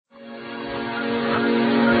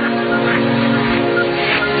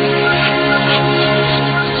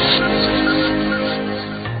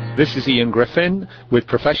This is Ian Griffin with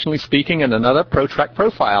Professionally Speaking and another ProTrack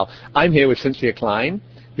Profile. I'm here with Cynthia Klein,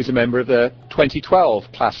 who's a member of the 2012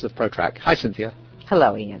 class of ProTrack. Hi, Cynthia.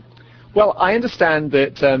 Hello, Ian. Well, I understand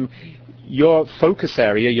that your focus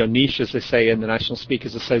area, your niche, as they say in the National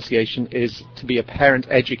Speakers Association, is to be a parent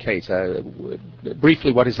educator.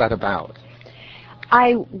 Briefly, what is that about?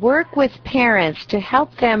 I work with parents to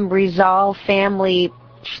help them resolve family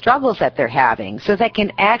struggles that they're having so they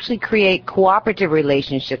can actually create cooperative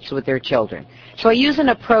relationships with their children. So I use an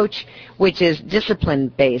approach which is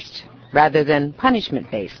discipline-based rather than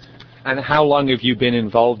punishment-based. And how long have you been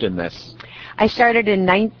involved in this? I started in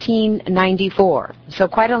 1994, so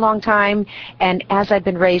quite a long time, and as I've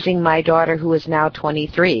been raising my daughter, who is now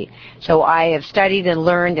 23. So I have studied and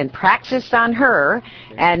learned and practiced on her,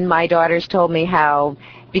 and my daughter's told me how,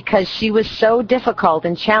 because she was so difficult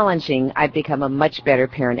and challenging, I've become a much better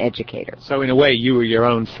parent educator. So in a way, you were your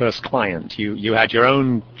own first client. You had your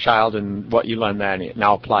own child, and what you learned there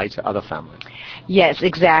now apply to other families. Yes,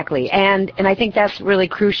 exactly. And I think that's really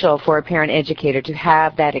crucial for a parent educator to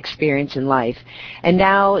have that experience in life. And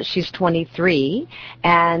now she's 23,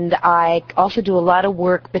 and I also do a lot of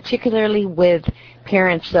work, particularly with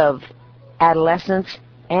parents of adolescents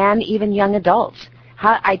and even young adults.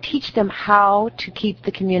 I teach them how to keep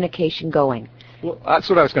the communication going. Well, that's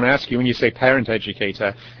what I was going to ask you. When you say parent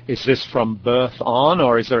educator, is this from birth on,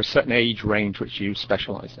 or is there a certain age range which you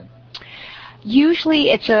specialize in? Usually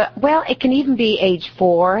it can even be age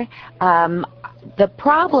 4. The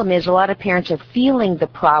problem is a lot of parents are feeling the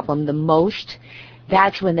problem the most.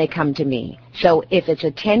 That's when they come to me. So if it's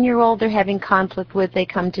a 10-year-old they're having conflict with, they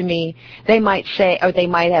come to me. They might say, or they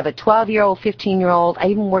might have a 12-year-old, 15-year-old. I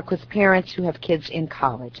even work with parents who have kids in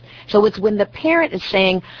college. So it's when the parent is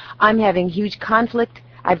saying, I'm having huge conflict,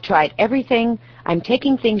 I've tried everything, I'm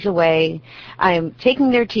taking things away, I'm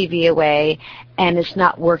taking their TV away, and it's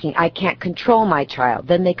not working. I can't control my child.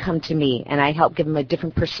 Then they come to me, and I help give them a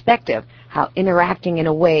different perspective, how interacting in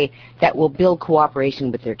a way that will build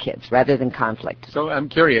cooperation with their kids rather than conflict. So I'm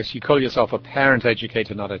curious, you call yourself a parent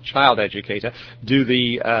educator, not a child educator. Do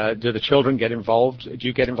the children get involved? Do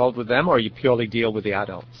you get involved with them, or you purely deal with the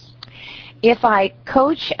adults? If I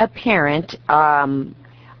coach a parent,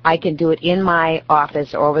 I can do it in my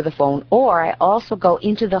office or over the phone, or I also go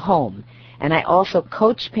into the home, and I also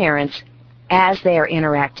coach parents as they are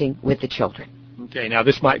interacting with the children. Okay, now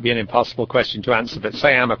this might be an impossible question to answer, but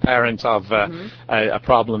say I'm a parent of a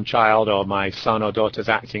problem child, or my son or daughter's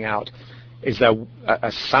acting out. Is there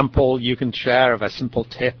a sample you can share of a simple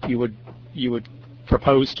tip you would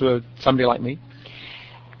propose to somebody like me?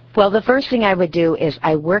 Well, the first thing I would do is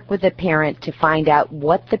I work with the parent to find out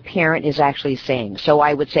what the parent is actually saying. So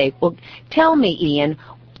I would say, well, tell me, Ian,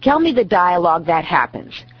 tell me the dialogue that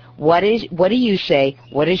happens. What do you say?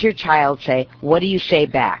 What does your child say? What do you say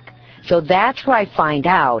back? So that's where I find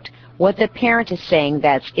out what the parent is saying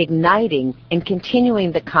that's igniting and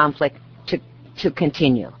continuing the conflict to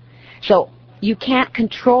continue. So you can't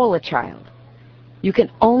control a child. You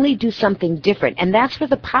can only do something different, and that's where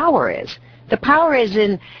the power is. The power is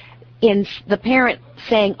in the parent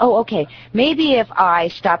saying, oh, okay, maybe if I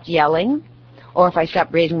stopped yelling, or if I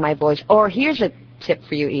stopped raising my voice, or here's a tip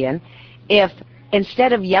for you, Ian, if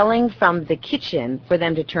instead of yelling from the kitchen for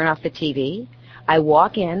them to turn off the TV, I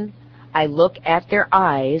walk in, I look at their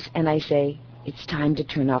eyes, and I say, it's time to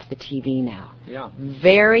turn off the TV now. Yeah.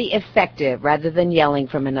 Very effective rather than yelling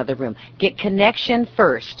from another room. Get connection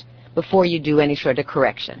first before you do any sort of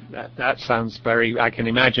correction. That sounds I can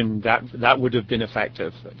imagine that would have been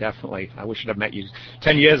effective, definitely. I wish I'd have met you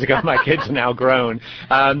 10 years ago. My kids are now grown.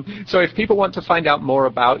 So if people want to find out more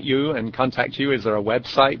about you and contact you, is there a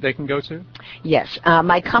website they can go to? Yes.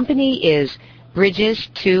 My company is Bridges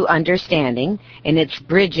to Understanding, and it's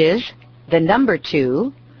Bridges, the number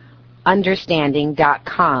 2,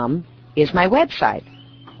 understanding.com is my website.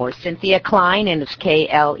 Or Cynthia Klein, and it's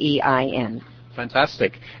Klein.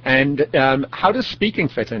 Fantastic. And how does speaking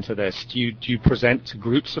fit into this? Do you present to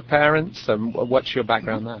groups of parents? What's your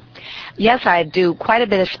background there? Yes, I do quite a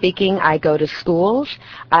bit of speaking. I go to schools.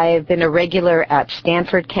 I've been a regular at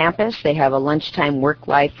Stanford campus. They have a lunchtime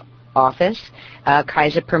work-life office.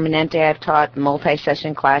 Kaiser Permanente, I've taught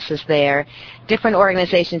multi-session classes there. Different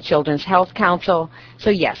organizations, Children's Health Council. So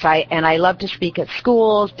yes, I love to speak at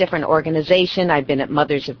schools, different organizations. I've been at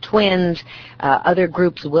Mothers of Twins, other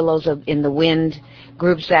groups, Willows in the Wind,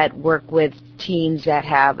 groups that work with teens that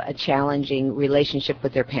have a challenging relationship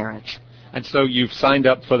with their parents. And so you've signed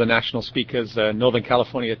up for the National Speakers Northern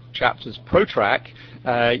California Chapter's ProTrack.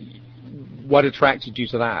 What attracted you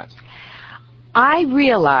to that? I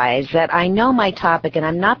realize that I know my topic and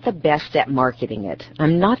I'm not the best at marketing it.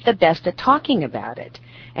 I'm not the best at talking about it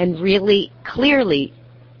and really clearly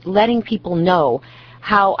letting people know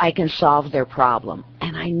how I can solve their problem.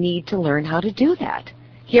 And I need to learn how to do that.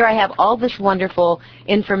 Here I have all this wonderful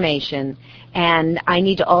information, and I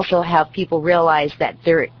need to also have people realize that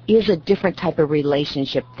there is a different type of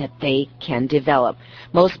relationship that they can develop.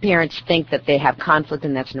 Most parents think that they have conflict,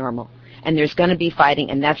 and that's normal. And there's going to be fighting,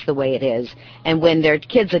 and that's the way it is. And when their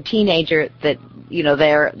kid's a teenager,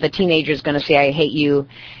 the teenager's going to say, I hate you.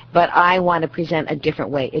 But I want to present a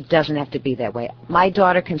different way. It doesn't have to be that way. My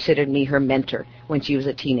daughter considered me her mentor when she was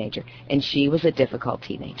a teenager, and she was a difficult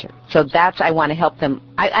teenager. So I want to help them.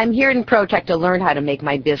 I'm here in ProTech to learn how to make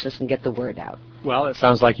my business and get the word out. Well, it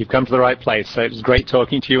sounds like you've come to the right place. So it was great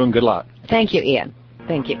talking to you, and good luck. Thank you, Ian.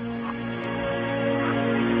 Thank you.